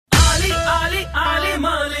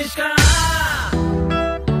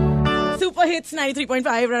Super hits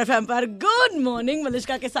 93.5 red FM पर good morning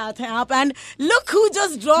Malishka के साथ हैं आप and look who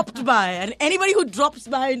just dropped bye and anybody who drops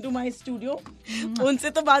bye into my studio उनसे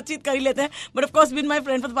तो बातचीत कर ही लेते हैं but of course been my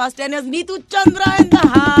friend for the past 10 years Neetu Chandra in the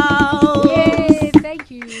house.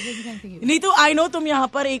 Thank you Neetu I know तुम यहाँ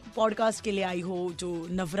पर एक पॉडकास्ट के लिए आई हो जो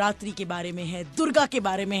नवरात्रि के बारे में है, दुर्गा के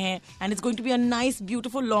बारे में है and it's going to be a nice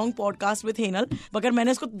beautiful long podcast with Henal, मगर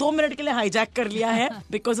मैंने इसको 2 मिनट के लिए हाईजैक कर लिया है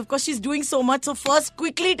because of course she is doing so much. So first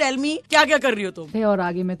quickly tell me क्या क्या कर रही हो तुम? और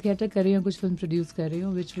आगे मैं थिएटर कर रही हूँ, कुछ फिल्म प्रोड्यूस कर रही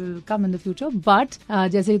हूँ which will come in the future. But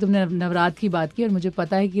जैसे ही तुमने नवरात्र की बात की और मुझे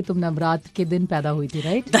पता है कि तुम नवरात्र के दिन पैदा हुई थी,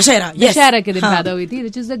 राइट? दशहरा के दिन पैदा हुई थी,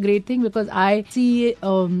 which is a great thing because I see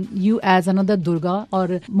you as another Durga.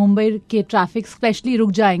 और मुंबई के ट्रैफिक स्पेशली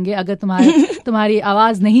रुक जाएंगे अगर तुम्हारी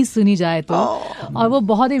आवाज नहीं सुनी जाए तो, और वो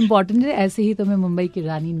बहुत इंपॉर्टेंट है। ऐसे ही तुम्हें मुंबई की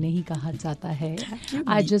रानी नहीं कहा जाता है।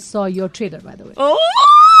 I just saw your trailer by the way,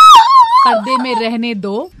 पर्दे में रहने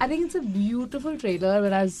दो। I think it's a beautiful trailer.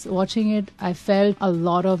 When I was watching it I felt a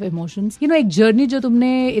lot of emotions. You know, एक जर्नी जो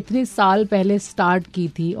तुमने इतने साल पहले स्टार्ट की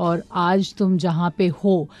थी और आज तुम जहाँ पे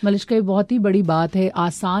हो, मलिश्का, ये बहुत ही बड़ी बात है।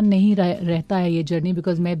 आसान नहीं रहता है ये जर्नी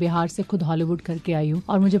बिकॉज मैं बिहार से खुद हॉलीवुड करके आई हूँ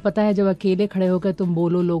और मुझे पता है जब अकेले खड़े होकर तुम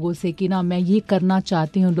बोलो लोगों से कि ना मैं ये करना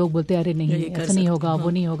चाहती हूँ, लोग बोलते हैं अरे नहीं ऐसा नहीं होगा, वो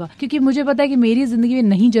नहीं होगा, क्योंकि मुझे पता है कि मेरी जिंदगी में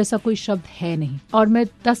नहीं जैसा कोई शब्द है नहीं। और मैं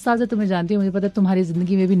 10 साल से तुम्हें जानती हूँ, मुझे पता है तुम्हारी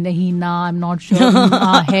जिंदगी में भी नहीं, ना आई एम नॉट श्योर,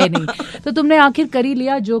 है नहीं। तो तुमने आखिर कर ही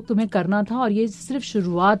लिया जो तुम्हें करना था और ये सिर्फ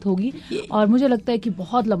शुरुआत होगी। और मुझे लगता है कि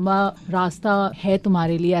बहुत लंबा रास्ता है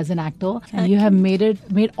तुम्हारे लिए as an actor and you have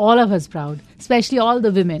made all of us proud, specially all the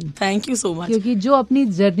women. Thank you so much. क्योंकि जो अपनी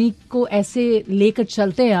जर्नी को ऐसे लेकर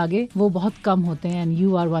चलते हैं आगे वो बहुत कम होते हैं and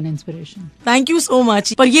you are one inspiration. Thank you so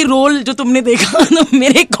much. पर ये रोल जो तुमने देखा ना,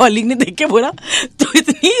 मेरे कॉलीग ने देख के बोला तो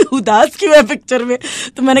इतनी उदास क्यों है पिक्चर में,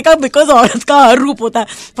 तो मैंने कहा बिकॉज औरत का हर रूप होता है।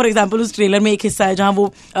 फॉर एग्जाम्पल उस ट्रेलर में एक हिस्सा है जहाँ वो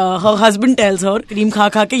हस्बैंड टेल्स हर क्रीम खा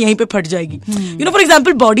खा के यहीं पे फट जाएगी। You know, for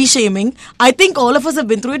example body shaming, I think all of us have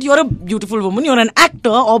been through it. You are a beautiful woman, you are an actor,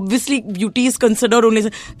 obviously beauty is considered only.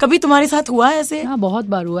 कभी तुम्हारे साथ हुआ है ऐसे? हाँ, बहुत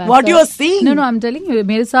बार हुआ है। What you are seeing? No, I'm telling you,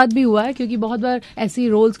 मेरे साथ भी हुआ है क्योंकि बहुत बार ऐसी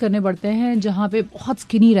रोल्स करने पड़ते हैं जहाँ पे बहुत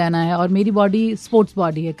स्किनी रहना है और मेरी बॉडी स्पोर्ट्स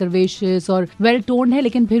बॉडी है, कर्वेशियस और वेल टोन्ड है,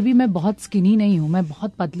 लेकिन फिर भी मैं बहुत स्किनी नहीं हूँ, मैं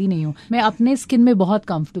बहुत पतली नहीं हूँ, मैं अपने स्किन में बहुत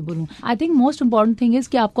कंफर्टेबल हूँ। I think most important thing is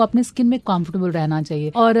कि आपको अपने स्किन में कंफर्टेबल रहना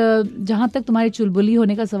चाहिए। और जहाँ तक तुम्हारी चुलबुली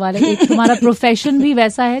होने का सवाल है, तुम्हारा प्रोफेशन भी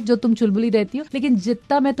वैसा है जो तुम चुलबुली रहती हो, लेकिन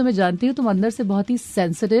जितना मैं तुम्हें जानती हूँ तुम अंदर से बहुत ही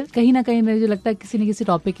सेंसिटिव, कहीं ना कहीं मुझे लगता है किसी न किसी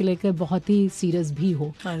टॉपिक के लेकर बहुत ही सीरियस भी हो।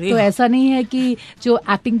 तो ऐसा नहीं है कि जो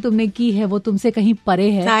एक्टिंग तुमने की है वो तुमसे कहीं परे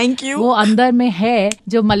है। Thank you. वो अंदर में है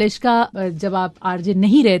जो मलिश्का जब आप आरजे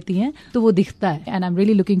नहीं रहती हैं तो वो दिखता है। And I am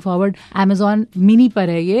really looking forward. Amazon mini पर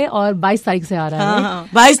है ये और 22 तारीख से आ रहा है।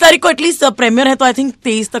 22 तारीख को एटलीस्ट प्रीमियर है, तो आई थिंक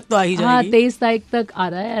 23 तक तो आ ही जाएगी। हाँ, 23 तारीख तक आ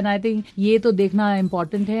रहा है एंड आई थिंक ये तो देखना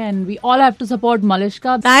इम्पोर्टेंट है and we all have to support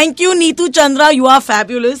Malishka. Thank you Neetu Chandra, you are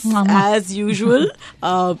fabulous as usual.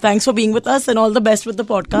 Thanks for being with us and all the best with the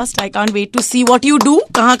podcast. I can't wait to see what you do,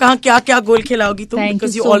 कहाँ क्या goal खिलाओगी तुम,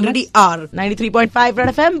 because you already are. 93.5 red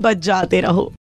FM, बच जाते रहो।